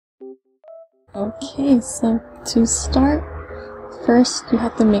Okay, so to start, first you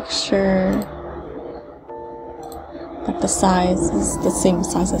have to make sure that the size is the same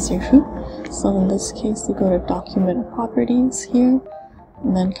size as your hoop. So in this case, you go to Document Properties here,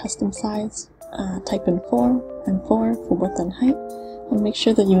 and then Custom Size, type in 4 and 4 for width and height, and make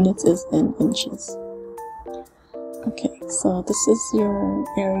sure the units is in inches. Okay, so this is your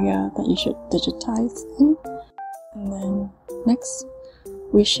area that you should digitize in. And then next,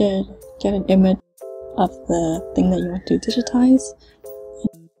 we should get an image of the thing that you want to digitize.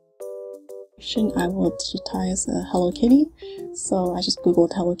 I will digitize a Hello Kitty. So I just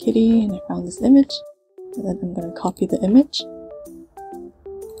googled Hello Kitty and I found this image. And then I'm going to copy the image.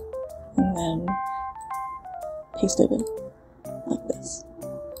 And then paste it in like this.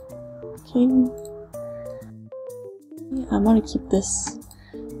 Okay. I want to keep this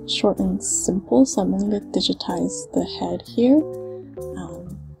short and simple, so I'm going to digitize the head here.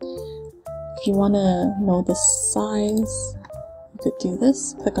 If you want to know the size, you could do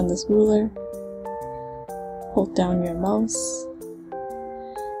this. Click on this ruler, hold down your mouse.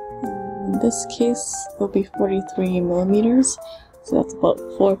 In this case, it'll be 43 millimeters, so that's about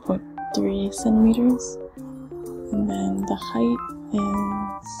 4.3 centimeters. And then the height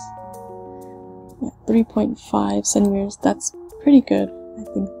is 3.5 centimeters. That's pretty good. I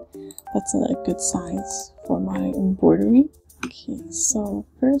think that's a good size for my embroidery. Okay, so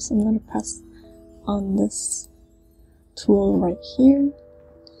first I'm going to press on this tool right here,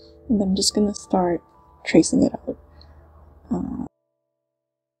 and then I'm just going to start tracing it out.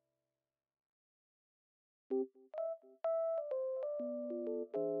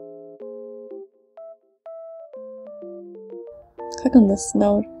 Click on this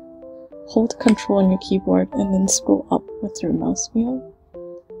node, hold Control on your keyboard, and then scroll up with your mouse wheel.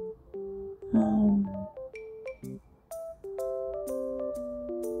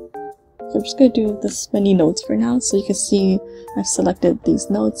 So I'm just going to do this many nodes for now, so you can see I've selected these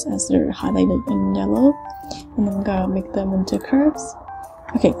nodes as they're highlighted in yellow, and then I'm going to make them into curves.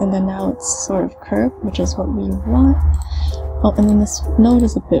 Okay, and then now it's sort of curved, which is what we want. Oh, and then this node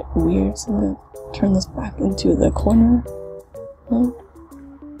is a bit weird, so I'm going to turn this back into the corner node.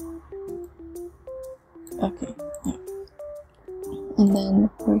 Okay, yeah. And then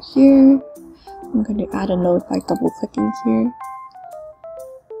for here, I'm going to add a node by double clicking here.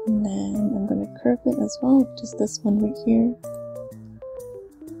 And then I'm going to curve it as well, just this one right here.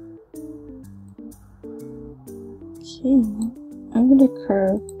 Okay, I'm going to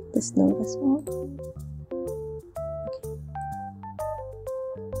curve this node as well. Okay.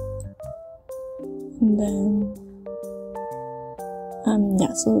 And then,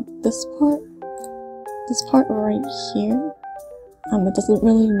 yeah, so this part right here, it doesn't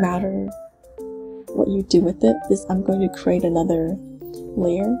really matter what you do with it. I'm going to create another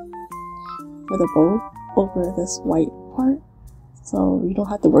layer with a bow over this white part, so you don't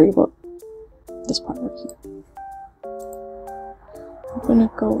have to worry about this part right here. I'm going to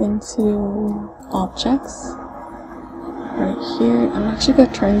go into objects right here. I'm actually going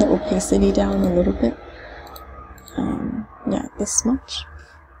to turn the opacity down a little bit. Yeah, this much.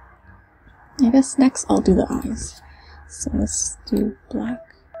 I guess next I'll do the eyes. So let's do black.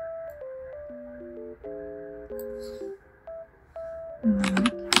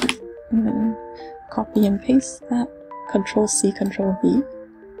 And then copy and paste that. Control C, Control V.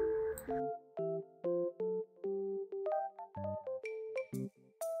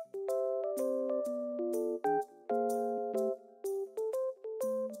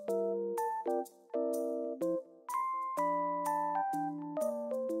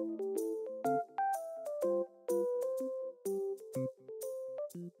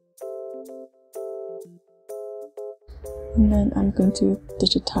 And then I'm going to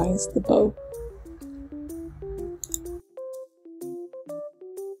digitize the bow.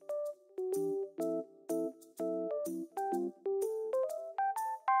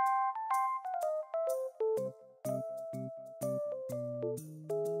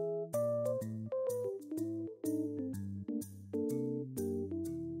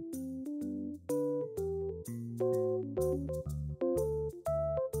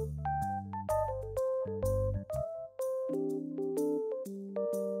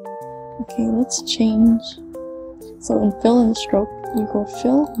 Okay, let's change. So in fill and stroke, you go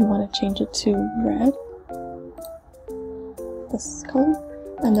fill, you want to change it to red, this color,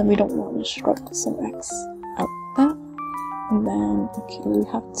 and then we don't want to stroke, so X out that. And then, okay, we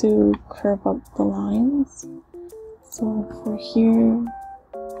have to curve up the lines. So for here,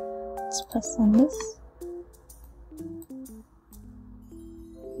 let's press on this.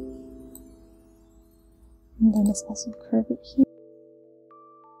 And then let's also curve it here.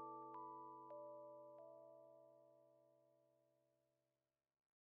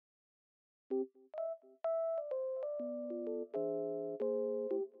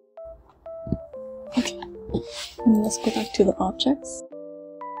 Okay, and let's go back to the objects.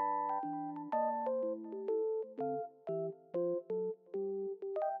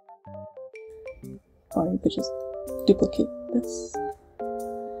 Or you could just duplicate this.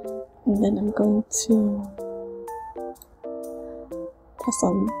 And then I'm going to press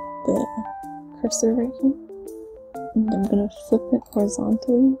on the cursor right here. And I'm going to flip it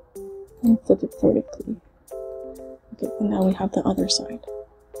horizontally and flip it vertically. Okay, and now we have the other side.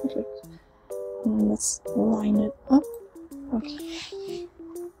 Perfect. And let's line it up. Okay.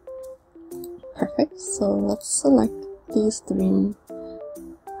 Perfect. So let's select these three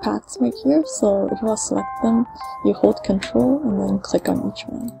paths right here. So if you want to select them, you hold Control and then click on each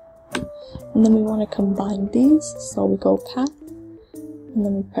one. And then we want to combine these, so we go Path, and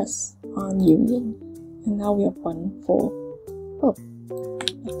then we press on Union. And now we have one full bow,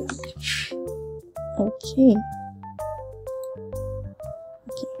 like this. Okay.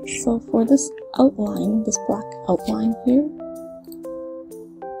 Okay, so for this outline, this black outline here,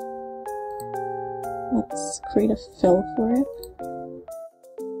 let's create a fill for it.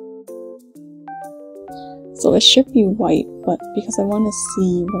 So it should be white, but because I want to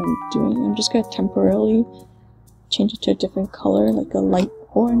see what I'm doing, I'm just going to temporarily change it to a different color, like a light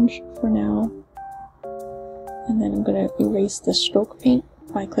orange for now. And then I'm going to erase the stroke paint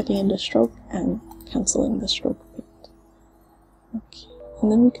by clicking into stroke and cancelling the stroke paint. Okay,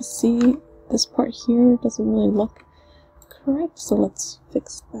 and then we can see this part here doesn't really look correct, so let's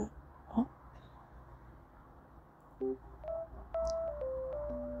fix that up.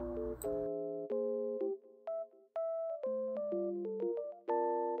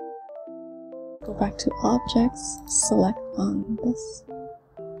 Go back to objects, select on this.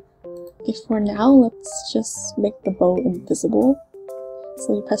 Okay, for now, let's just make the bow invisible.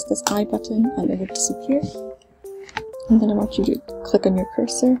 So you press this I button and it will disappear. And then I want you to click on your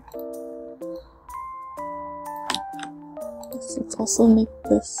cursor. Let's also make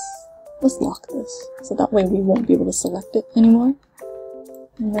this, let's lock this, so that way we won't be able to select it anymore.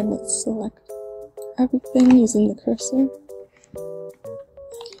 And then let's select everything using the cursor.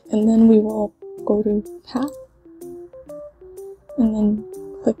 And then we will go to Path, and then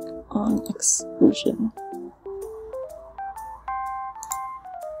click on Exclusion.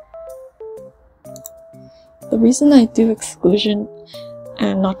 The reason I do exclusion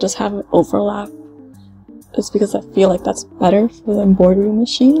and not just have it overlap is because I feel like that's better for the embroidery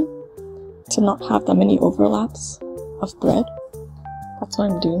machine, to not have that many overlaps of thread. That's why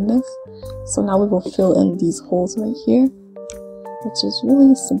I'm doing this. So now we will fill in these holes right here, which is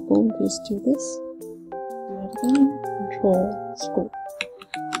really simple. We just do this. Do it again. Control, scroll.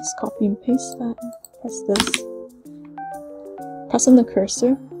 Just copy and paste that. Press this. Press on the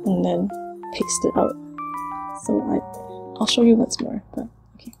cursor and then paste it out. So I'll show you what's more. But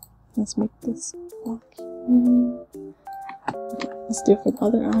okay, let's make this black. Okay, let's do it for the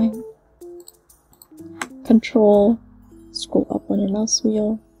other eye. Control, scroll up on your mouse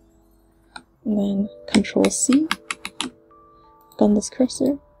wheel, and then Control C. On this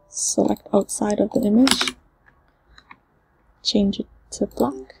cursor, select outside of the image, change it to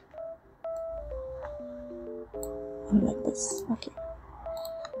black, and like this. Okay,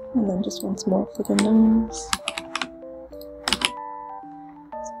 and then just once more for the nose.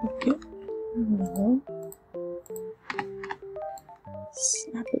 Let's make it yellow.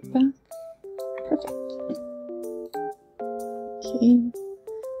 Snap it back. Perfect. Okay,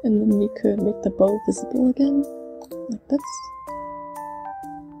 and then we could make the bow visible again, like this.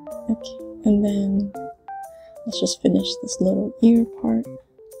 Okay, and then let's just finish this little ear part.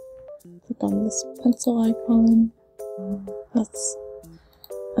 Click on this pencil icon. Let's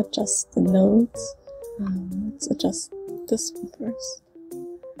adjust the nodes. Let's adjust this one first.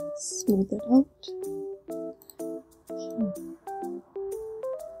 Smooth it out. Okay.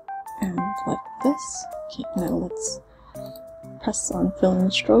 And like this. Okay, now let's press on fill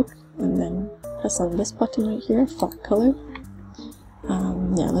and stroke, and then press on this button right here, flat color.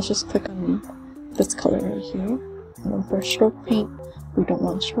 Yeah, let's just click on this color right here. And then for stroke paint, we don't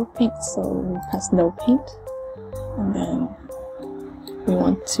want stroke paint, so we press no paint. And then we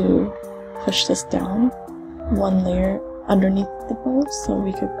want to push this down one layer underneath the bow, so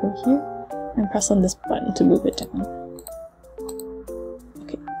we could go here and press on this button to move it down.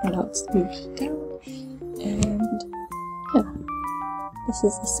 Okay, and now it's moved down. And yeah, this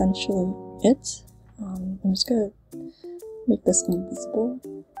is essentially it. I'm just gonna make this invisible.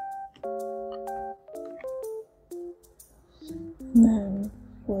 And then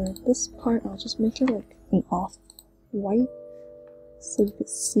for this part, I'll just make it like an off-white so you can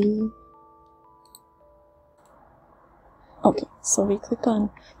see Okay, so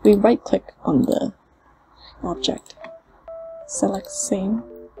we right click on the object, select same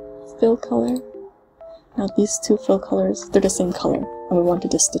fill color. Now these two fill colors, they're the same color, and we wanted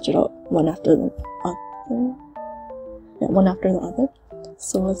to stitch it out one after the other. Yeah, one after the other.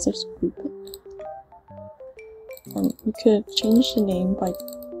 So let's just group it. You could change the name by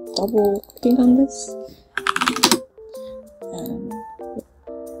double clicking on this. And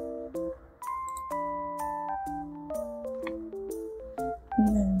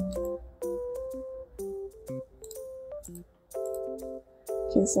then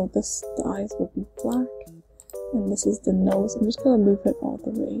okay, so the eyes will be black, and this is the nose. I'm just gonna move it all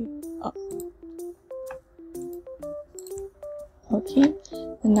the way up. Okay,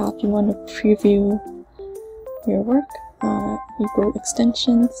 and now if you want to preview your work, you go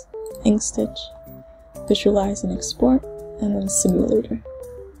Extensions, InkStitch, Visualize and Export, and then Simulator.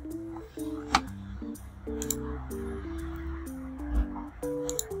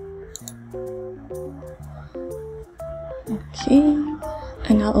 Okay,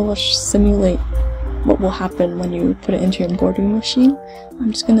 and now it will simulate what will happen when you put it into your embroidery machine.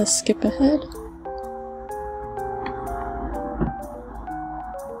 I'm just gonna skip ahead.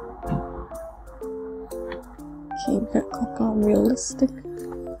 Okay, we're gonna click on Realistic.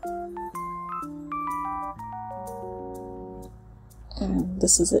 And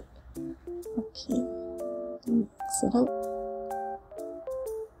this is it. Okay, mix it up.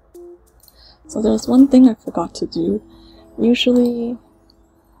 So there's one thing I forgot to do. Usually,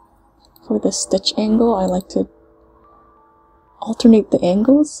 for the stitch angle, I like to alternate the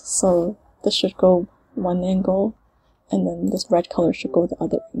angles. So this should go one angle, and then this red color should go the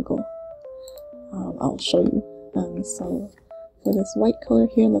other angle. I'll show you. So for this white color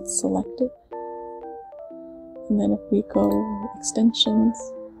here, let's select it. And then if we go Extensions,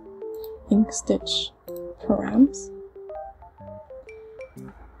 InkStitch, Params.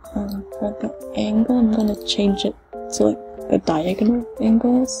 For the angle, I'm going to change it to like a diagonal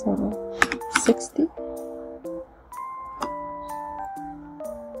angle, so 60.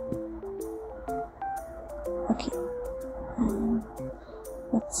 Okay,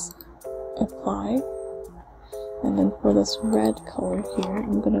 let's apply. And then for this red color here,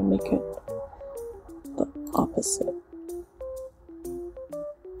 I'm going to make it the opposite.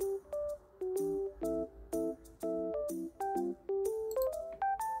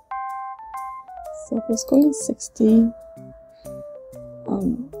 So if it's going 60,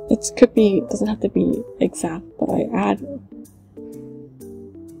 it doesn't have to be exact, but I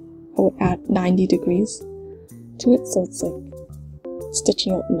would add 90 degrees to it, so it's like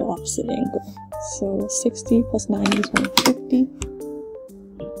stitching out in the opposite angle. So 60 plus 90 is 150.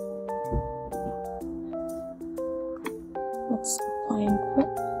 Let's apply and quit.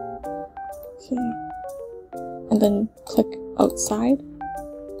 Okay. And then click outside,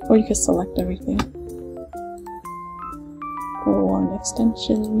 or you can select everything. Go on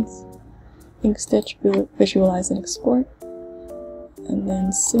Extensions, InkStitch, Visualize and Export, and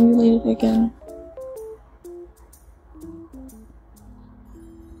then simulate it again.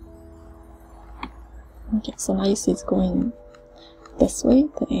 Okay, so now you see it's going this way,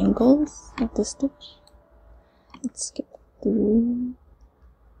 the angles of the stitch. Let's skip through.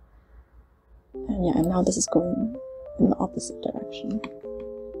 And yeah, and now this is going in the opposite direction,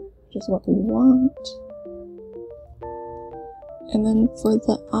 which is what we want. And then for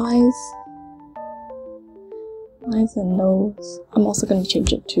the eyes and nose, I'm also going to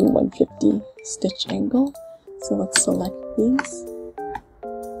change it to 150 stitch angle. So let's select these.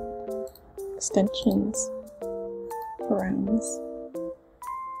 Extensions, Params.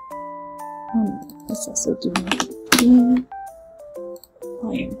 Let's also do apply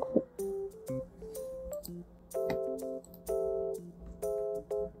and quit.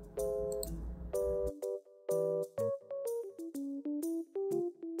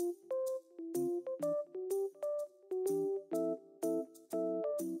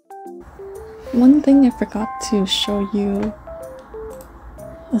 One thing I forgot to show you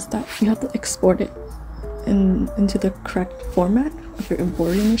is that you have to export it into the correct format of your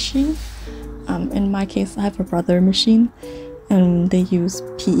embroidery machine. In my case, I have a brother machine and they use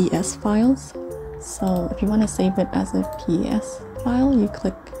PES files. So if you want to save it as a PES file, you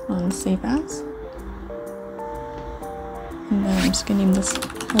click on Save As. And then I'm just going to name this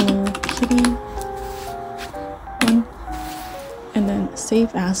Hello Kitty 1. And then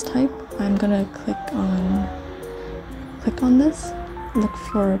Save As type, I'm going to click on this. Look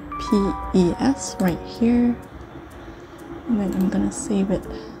for PES right here, and then I'm gonna save it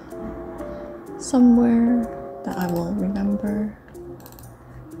somewhere that I will remember.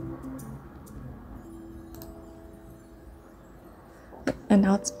 and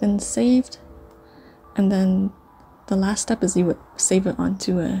now it's been saved. And then the last step is you would save it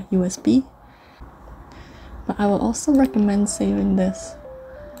onto a USB. But I will also recommend saving this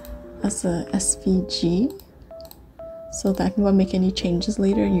as a SVG, so that if you want to make any changes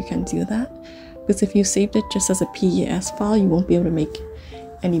later, you can do that. Because if you saved it just as a PES file, you won't be able to make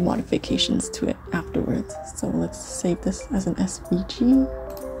any modifications to it afterwards. So let's save this as an SVG,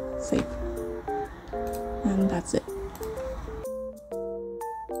 save, and that's it.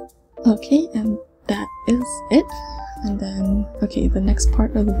 Okay, and that is it. And then, okay, the next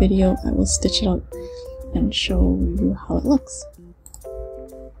part of the video, I will stitch it out and show you how it looks.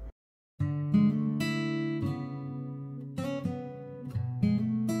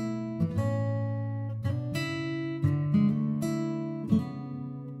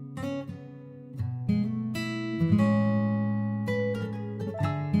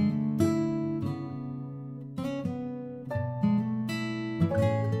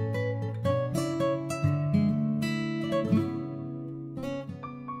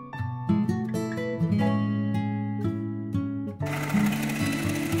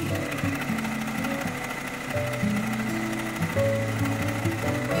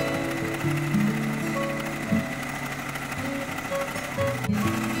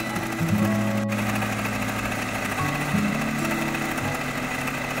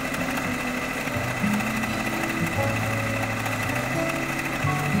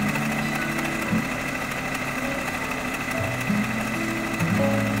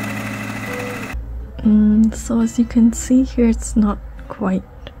 So as you can see here, it's not quite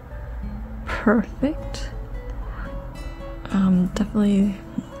perfect. Definitely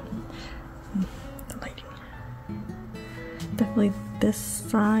the lighting. Definitely this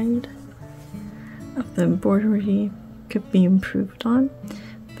side of the embroidery could be improved on,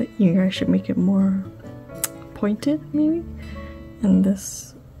 but you guys should make it more pointed maybe. And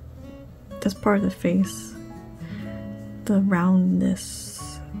this part of the face, the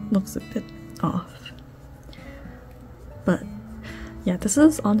roundness looks a bit off. But yeah, this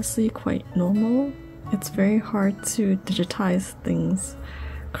is honestly quite normal. It's very hard to digitize things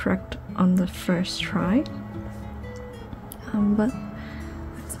correct on the first try. But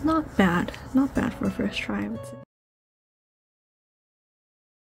it's not bad for a first try, I would say.